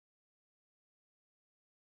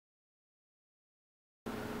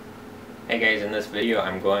Hey guys, in this video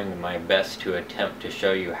I'm going my best to attempt to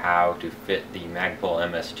show you how to fit the Magpul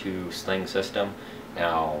MS2 Sling system.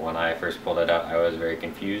 Now when I first pulled it out I was very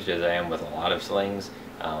confused, as I am with a lot of slings.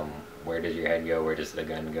 Where does your head go, where does the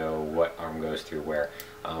gun go, what arm goes through where.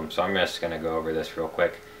 So I'm just going to go over this real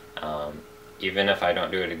quick. Even if I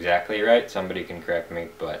don't do it exactly right, somebody can correct me,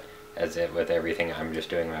 but as with everything I'm just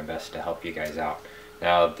doing my best to help you guys out.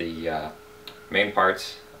 Now the main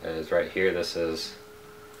parts is right here. This is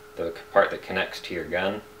the part that connects to your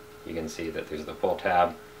gun. You can see that there's the pull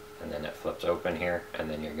tab, and then it flips open here, and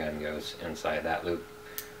then your gun goes inside that loop.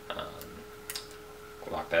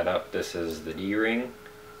 Lock that up. This is the D-ring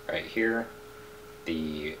right here,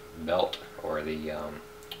 the belt, or the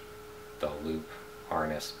loop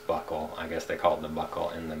harness buckle. I guess they call it the buckle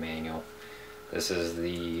in the manual. This is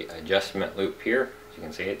the adjustment loop here. As you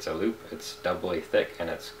can see, it's a loop. It's doubly thick and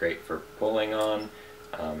it's great for pulling on.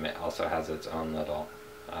 It also has its own little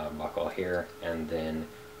buckle here, and then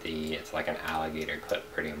it's like an alligator clip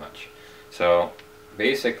pretty much. So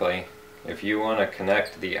basically, if you want to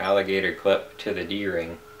connect the alligator clip to the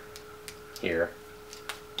D-ring here,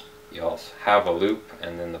 you'll have a loop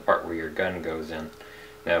and then the part where your gun goes in.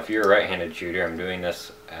 Now if you're a right-handed shooter, I'm doing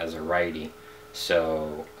this as a righty,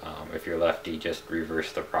 so if you're lefty, just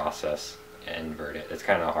reverse the process and invert it. It's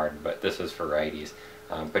kind of hard, but this is for righties.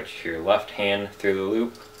 Put your left hand through the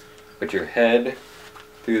loop, put your head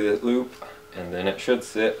through the loop, and then it should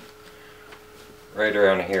sit right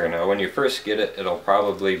around here. Now when you first get it, it'll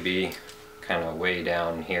probably be kind of way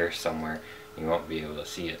down here somewhere. You won't be able to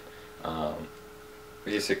see it.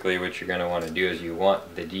 Basically what you're going to want to do is you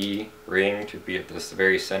want the D-ring to be at this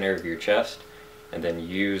very center of your chest, and then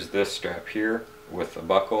use this strap here with the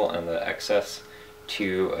buckle and the excess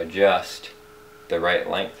to adjust the right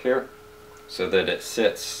length here so that it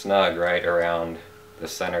sits snug right around the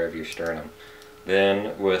center of your sternum.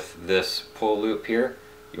 Then with this pull loop here,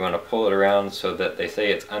 you want to pull it around so that they say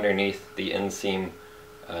it's underneath the inseam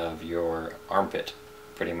of your armpit,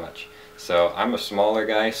 pretty much. So I'm a smaller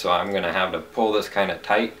guy, so I'm going to have to pull this kind of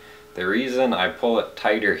tight. The reason I pull it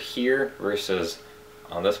tighter here versus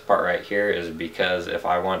on this part right here is because if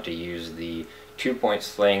I want to use the 2-point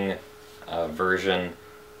sling version,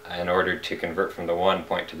 in order to convert from the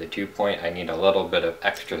 1-point to the 2-point, I need a little bit of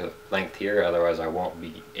extra length here, otherwise I won't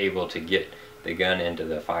be able to get the gun into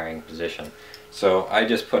the firing position. So I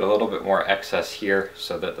just put a little bit more excess here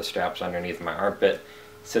so that the strap's underneath my armpit,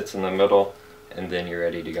 sits in the middle, and then you're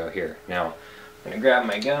ready to go here. Now I'm going to grab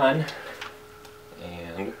my gun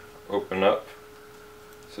and open up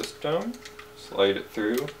system, slide it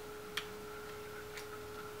through.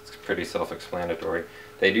 It's pretty self-explanatory.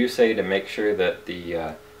 They do say to make sure that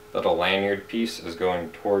the little lanyard piece is going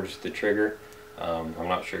towards the trigger. I'm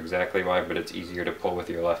not sure exactly why, but it's easier to pull with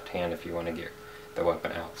your left hand if you want to get the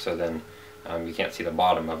weapon out. So then you can't see the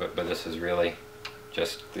bottom of it, but this is really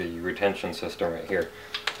just the retention system right here.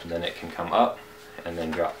 And then it can come up and then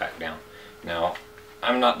drop back down. Now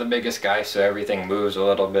I'm not the biggest guy, so everything moves a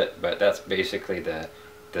little bit, but that's basically the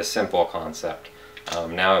simple concept.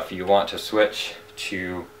 Now if you want to switch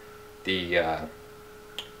to the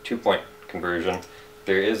 2-point conversion,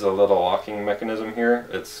 there is a little locking mechanism here.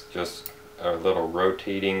 It's just a little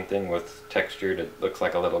rotating thing with textured, it looks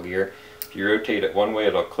like a little gear. If you rotate it one way,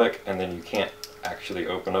 it'll click, and then you can't actually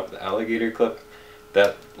open up the alligator clip.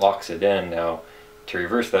 That locks it in. Now to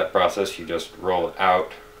reverse that process, you just roll it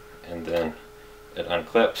out and then it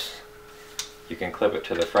unclips. You can clip it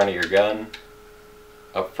to the front of your gun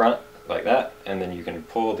up front like that, and then you can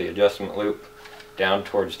pull the adjustment loop down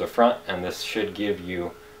towards the front, and this should give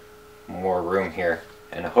you more room here.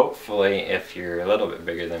 And hopefully, if you're a little bit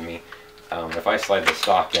bigger than me, if I slide the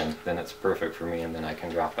stock in, then it's perfect for me, and then I can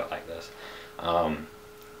drop it like this.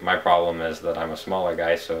 My problem is that I'm a smaller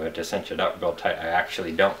guy, so to cinch it up real tight, I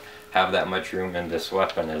actually don't have that much room, and this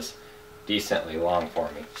weapon is decently long for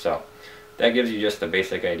me. So that gives you just the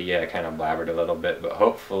basic idea. I kind of blabbered a little bit, but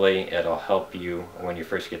hopefully it'll help you when you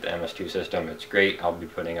first get the MS2 system. It's great. I'll be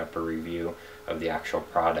putting up a review of the actual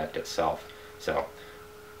product itself. So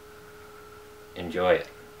enjoy it.